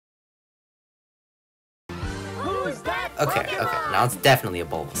Okay, now it's definitely a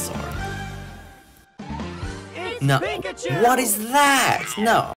Bulbasaur. No, what is that?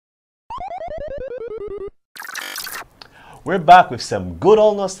 No. We're back with some good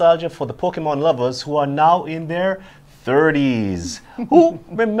old nostalgia for the Pokemon lovers who are now in their 30s. Who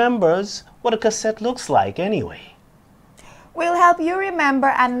remembers what a cassette looks like anyway? We'll help you remember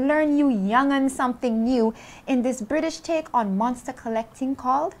and learn you young'uns something new in this British take on monster collecting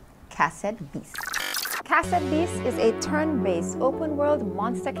called Cassette Beasts. Cassette Beasts is a turn-based open-world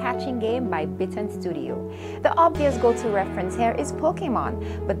monster catching game by Bitten Studio. The obvious go-to reference here is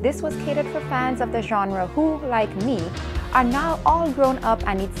Pokemon, but this was catered for fans of the genre who, like me, are now all grown up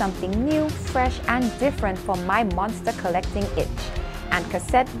and need something new, fresh, and different for my monster collecting itch. And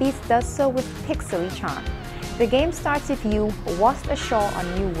Cassette Beasts does so with pixely charm. The game starts with you washed ashore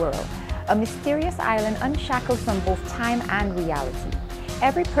on New World, a mysterious island unshackled from both time and reality.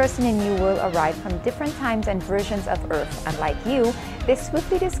 Every person in New World arrived from different times and versions of Earth, and like you, they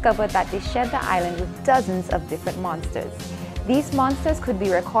swiftly discovered that they shared the island with dozens of different monsters. These monsters could be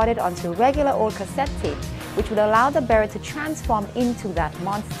recorded onto regular old cassette tape, which would allow the bearer to transform into that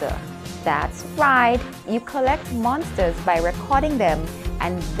monster. That's right, you collect monsters by recording them,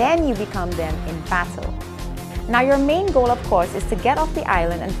 and then you become them in battle. Now your main goal, of course, is to get off the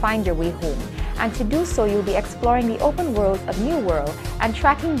island and find your way home. And to do so, you'll be exploring the open world of New World and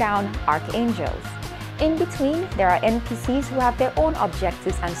tracking down archangels. In between, there are NPCs who have their own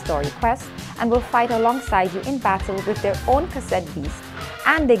objectives and story quests and will fight alongside you in battle with their own cassette beasts,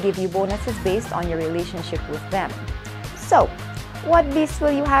 and they give you bonuses based on your relationship with them. So, what beasts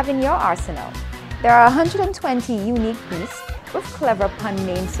will you have in your arsenal? There are 120 unique beasts with clever pun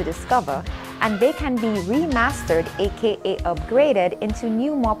names to discover, and they can be remastered, aka upgraded, into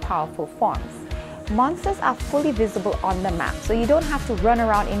new, more powerful forms. Monsters are fully visible on the map, so you don't have to run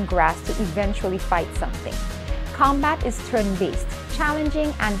around in grass to eventually fight something. Combat is turn-based,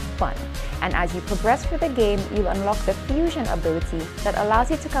 challenging and fun, and as you progress through the game, you'll unlock the fusion ability that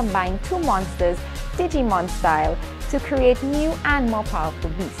allows you to combine two monsters, Digimon style, to create new and more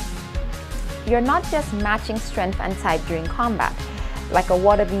powerful beasts. You're not just matching strength and type during combat, like a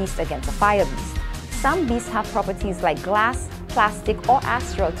water beast against a fire beast. Some beasts have properties like glass, plastic, or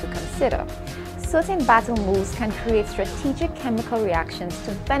astral to consider. Certain battle moves can create strategic chemical reactions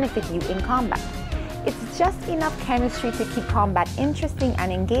to benefit you in combat. It's just enough chemistry to keep combat interesting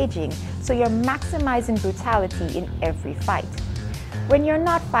and engaging, so you're maximizing brutality in every fight. When you're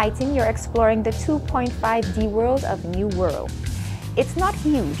not fighting, you're exploring the 2.5D world of New World. It's not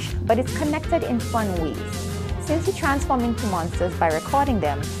huge, but it's connected in fun ways. Since you transform into monsters by recording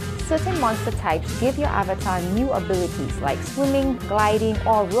them, certain monster types give your avatar new abilities like swimming, gliding,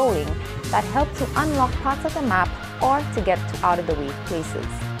 or rolling that help to unlock parts of the map or to get to out-of-the-way places.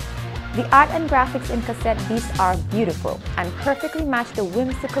 The art and graphics in Cassette Beasts are beautiful and perfectly match the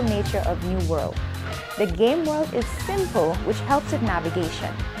whimsical nature of New World. The game world is simple, which helps with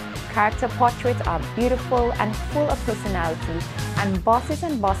navigation. Character portraits are beautiful and full of personality, and bosses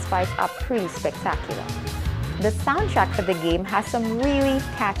and boss fights are pretty spectacular. The soundtrack for the game has some really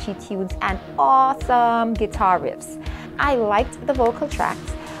catchy tunes and awesome guitar riffs. I liked the vocal tracks,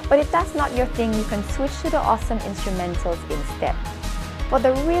 but if that's not your thing, you can switch to the awesome instrumentals instead. For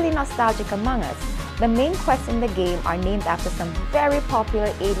the really nostalgic among us, the main quests in the game are named after some very popular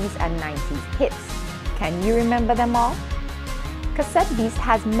 80s and 90s hits. Can you remember them all? Cassette Beasts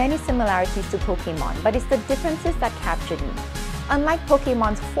has many similarities to Pokemon, but it's the differences that captured me. Unlike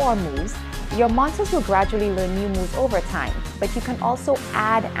Pokemon's 4 moves, your monsters will gradually learn new moves over time, but you can also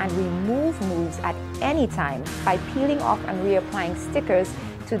add and remove moves at any time by peeling off and reapplying stickers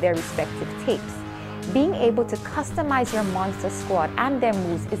to their respective tapes. Being able to customize your monster squad and their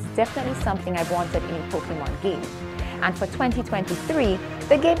moves is definitely something I wanted in a Pokemon game. And for 2023,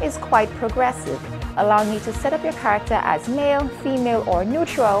 the game is quite progressive, allowing you to set up your character as male, female, or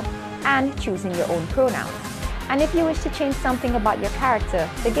neutral, and choosing your own pronouns. And if you wish to change something about your character,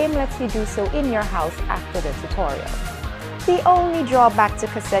 the game lets you do so in your house after the tutorial. The only drawback to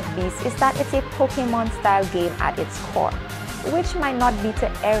Cassette Beasts is that it's a Pokemon-style game at its core, which might not be to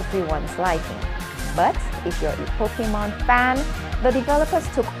everyone's liking. But if you're a Pokemon fan, the developers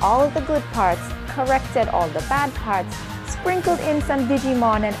took all the good parts, corrected all the bad parts, sprinkled in some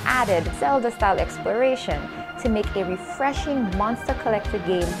Digimon, and added Zelda-style exploration to make a refreshing monster collector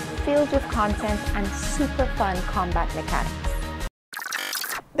game filled with content and super fun combat mechanics.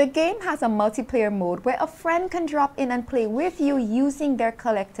 The game has a multiplayer mode where a friend can drop in and play with you using their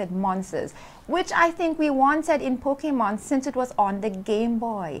collected monsters, which I think we wanted in Pokemon since it was on the Game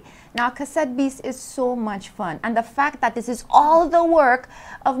Boy. Now, Cassette Beasts is so much fun, and the fact that this is all the work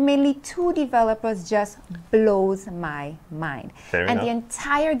of mainly 2 developers just blows my mind. Fair and enough. the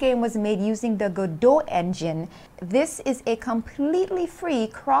entire game was made using the Godot engine. This is a completely free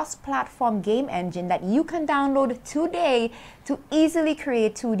cross-platform game engine that you can download today to easily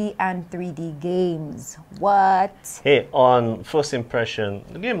create 2D and 3D games. What? Hey, on first impression,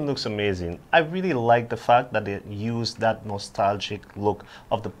 the game looks amazing. I really like the fact that it used that nostalgic look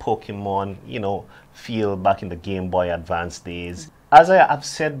of the Pokemon, you know, feel back in the Game Boy Advance days. As I have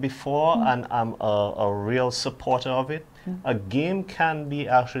said before, and I'm a real supporter of it, a game can be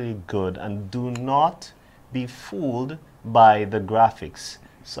actually good, and do not be fooled by the graphics.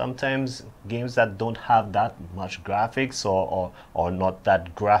 Sometimes games that don't have that much graphics or not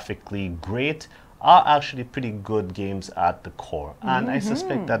that graphically great are actually pretty good games at the core. And I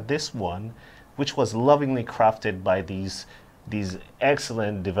suspect that this one, which was lovingly crafted by these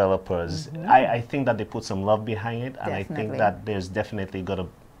excellent developers, I think that they put some love behind it, and I think that there's definitely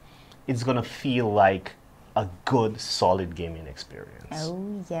it's gonna feel like a good, solid gaming experience.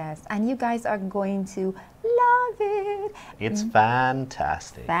 Oh, yes. And you guys are going to love it. It's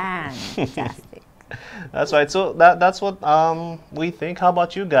fantastic. Fantastic. That's right. So that's what we think. How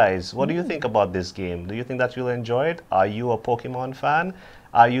about you guys? What do you think about this game? Do you think that you'll enjoy it? Are you a Pokemon fan?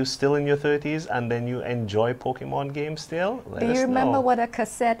 Are you still in your 30s and then you enjoy Pokemon games still? Let Do us you remember know. what a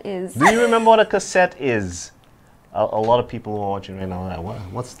cassette is? Do you remember what a cassette is? A lot of people who are watching right now are like,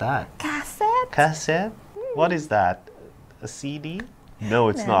 what's that? Cassette? Cassette? What is that? A CD? No,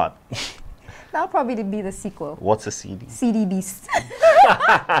 it's No. not. That'll probably be the sequel. What's a CD? CD Beast.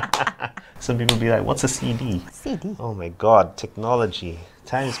 Some people be like, what's a CD? CD. Oh my God, technology.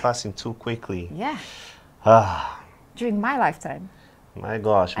 Time is passing too quickly. Yeah. Ah, During my lifetime. my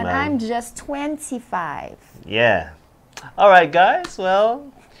gosh, And man. I'm just 25. Yeah. All right, guys.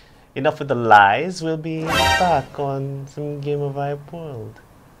 Well, enough with the lies. We'll be back on some Game of Vibe World.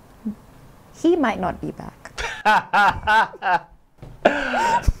 He might not be back.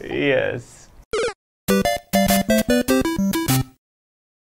 Yes.